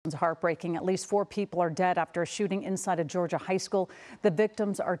It's heartbreaking. At least 4 people are dead after a shooting inside a Georgia high school. The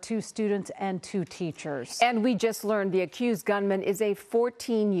victims are 2 students and 2 teachers. And we just learned the accused gunman is a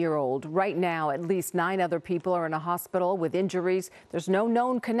 14-year-old. Right now, at least 9 other people are in a hospital with injuries. There's no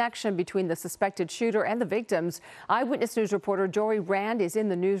known connection between the suspected shooter and the victims. Eyewitness News reporter Jory Rand is in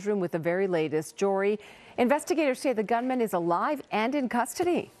the newsroom with the very latest. Jory, investigators say the gunman is alive and in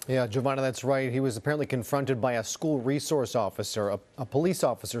custody. Yeah, Giovanna, that's right. He was apparently confronted by a school resource officer, a police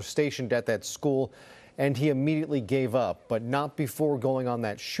officer stationed at that school, and he immediately gave up, but not before going on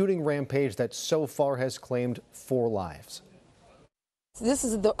that shooting rampage that so far has claimed 4 lives. This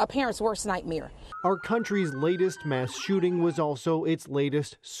is a parent's worst nightmare. Our country's latest mass shooting was also its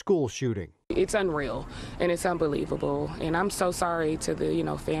latest school shooting. It's unreal and it's unbelievable, and I'm so sorry to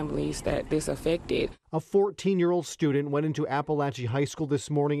the families that this affected. A 14-year-old student went into Apalachee High School this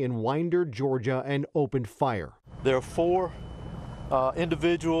morning in Winder, Georgia, and opened fire. There are 4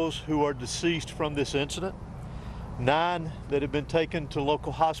 individuals who are deceased from this incident, 9 that have been taken to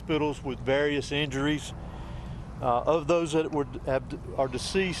local hospitals with various injuries. Of those that are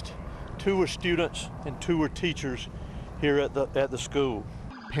deceased, 2 are students and 2 are teachers here at the school.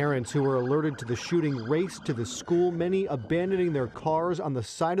 Parents who were alerted to the shooting raced to the school, many abandoning their cars on the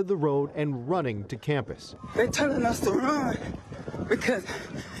side of the road and running to campus. They're telling us to run because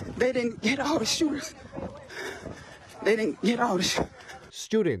they didn't get all the shooters. They didn't get all the shooters.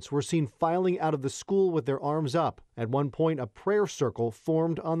 Students were seen filing out of the school with their arms up. At one point, a prayer circle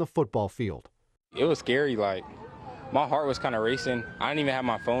formed on the football field. It was scary. My heart was kind of racing. I didn't even have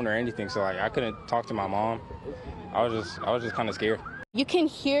my phone or anything, so I couldn't talk to my mom. I was just kind of scared. You can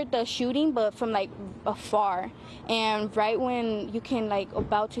hear the shooting, but from afar. And right when you can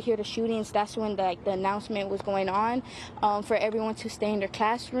about to hear the shootings, that's when the announcement was going on for everyone to stay in their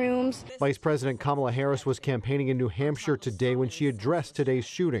classrooms. Vice President Kamala Harris was campaigning in New Hampshire today when she addressed today's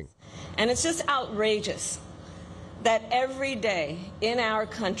shooting. And it's just outrageous that every day in our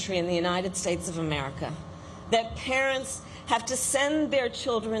country, in the United States of America, that parents have to send their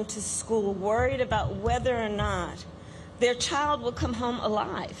children to school worried about whether or not their child will come home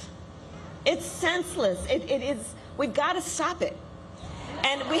alive. It's senseless. It is. We've got to stop it.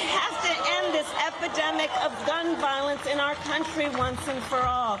 And we have to end this epidemic of gun violence in our country once and for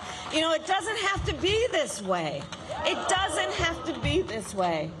all. It doesn't have to be this way. It doesn't have to be this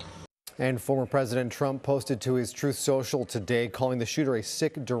way. And former President Trump posted to his Truth Social today, calling the shooter a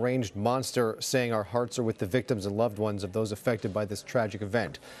sick, deranged monster, saying our hearts are with the victims and loved ones of those affected by this tragic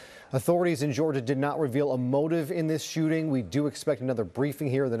event. Authorities in Georgia did not reveal a motive in this shooting. We do expect another briefing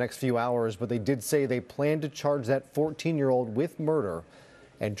here in the next few hours, but they did say they plan to charge that 14-year-old with murder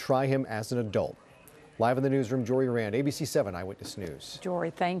and try him as an adult. Live in the newsroom, Jory Rand, ABC 7 Eyewitness News. Jory,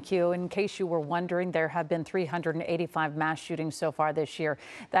 thank you. In case you were wondering, there have been 385 mass shootings so far this year.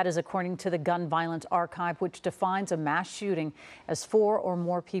 That is according to the Gun Violence Archive, which defines a mass shooting as 4 or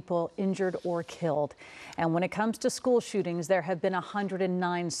more people injured or killed. And when it comes to school shootings, there have been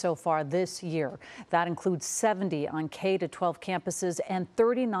 109 so far this year. That includes 70 on K-12 campuses and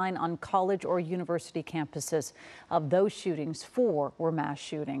 39 on college or university campuses. Of those shootings, 4 were mass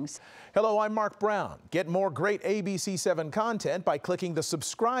shootings. Hello, I'm Mark Brown. Get more great ABC 7 content by clicking the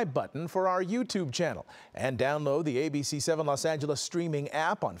subscribe button for our YouTube channel and download the ABC 7 Los Angeles streaming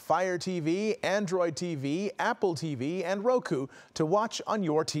app on Fire TV, Android TV, Apple TV, and Roku to watch on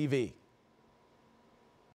your TV.